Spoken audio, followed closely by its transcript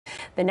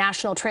The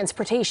National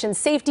Transportation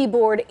Safety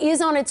Board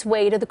is on its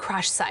way to the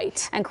crash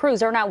site. And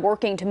crews are now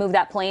working to move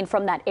that plane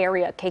from that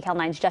area. KCAL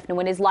 9's Jeff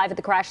Nguyen is live at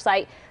the crash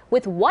site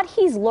with what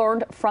he's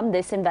learned from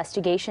this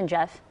investigation,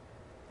 Jeff.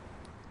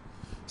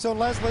 So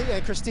Leslie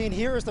and Christine,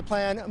 here is the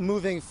plan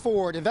moving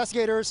forward.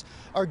 Investigators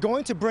are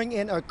going to bring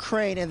in a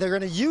crane and they're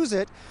going to use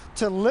it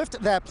to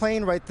lift that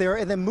plane right there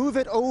and then move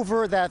it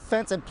over that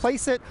fence and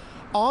place it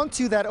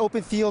onto that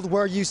open field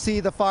where you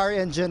see the fire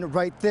engine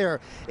right there.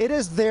 It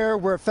is there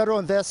where federal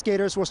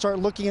investigators will start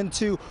looking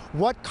into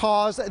what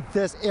caused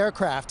this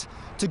aircraft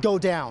to go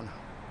down.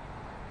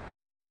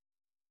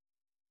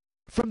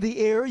 From the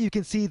air, you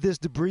can see this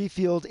debris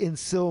field in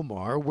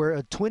Sylmar, where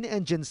a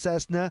twin-engine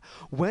Cessna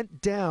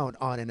went down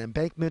on an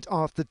embankment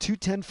off the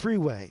 210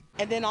 freeway.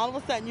 And then all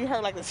of a sudden, you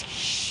heard like this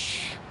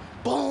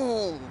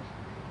boom.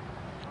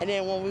 And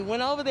then when we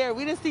went over there,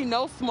 we didn't see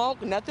no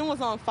smoke. Nothing was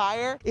on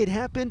fire. It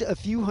happened a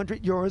few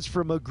hundred yards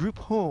from a group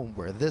home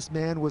where this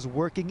man was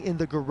working in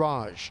the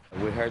garage.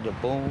 We heard the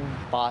boom.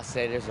 Boss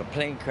said there's a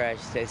plane crash.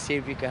 He said, see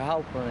if you can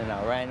help him. And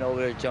I ran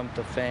over there, jumped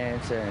the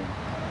fence, and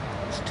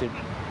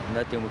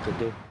nothing we could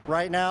do.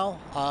 Right now,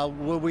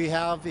 what we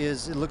have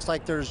is it looks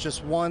like there's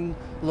just one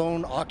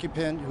lone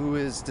occupant who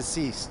is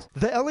deceased.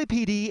 The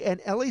LAPD and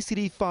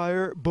LACD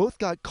Fire both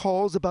got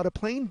calls about a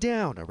plane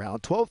down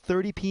around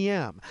 12:30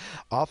 p.m.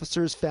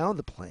 Officers found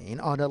the plane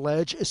on a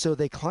ledge, so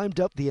they climbed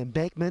up the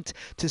embankment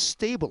to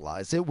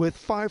stabilize it with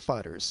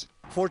firefighters.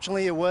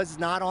 Fortunately, it was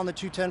not on the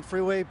 210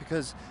 freeway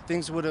because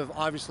things would have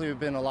obviously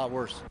been a lot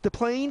worse. The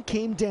plane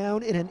came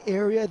down in an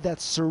area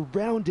that's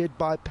surrounded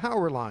by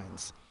power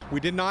lines. We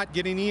did not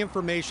get any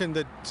information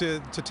to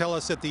tell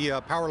us that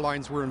the power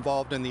lines were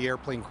involved in the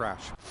airplane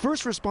crash.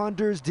 First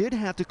responders did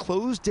have to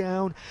close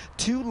down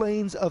 2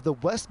 lanes of the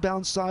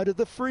westbound side of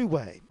the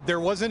freeway.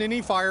 There wasn't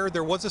any fire.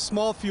 There was a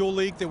small fuel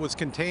leak that was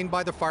contained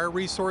by the fire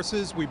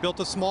resources. We built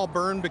a small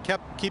berm to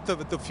keep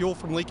the fuel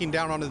from leaking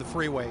down onto the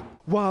freeway.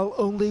 While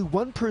only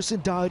 1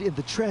 person died in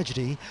the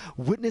tragedy,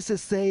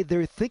 witnesses say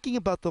they're thinking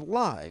about the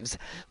lives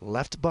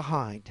left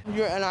behind.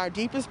 You're in our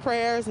deepest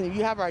prayers and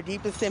you have our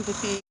deepest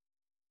sympathy.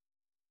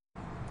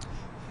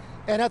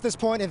 And at this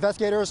point,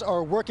 investigators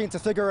are working to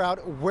figure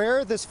out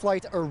where this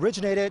flight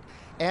originated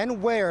and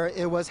where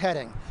it was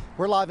heading.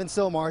 We're live in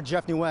Sylmar.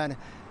 Jeff Nguyen,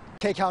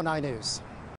 KCAL 9 News.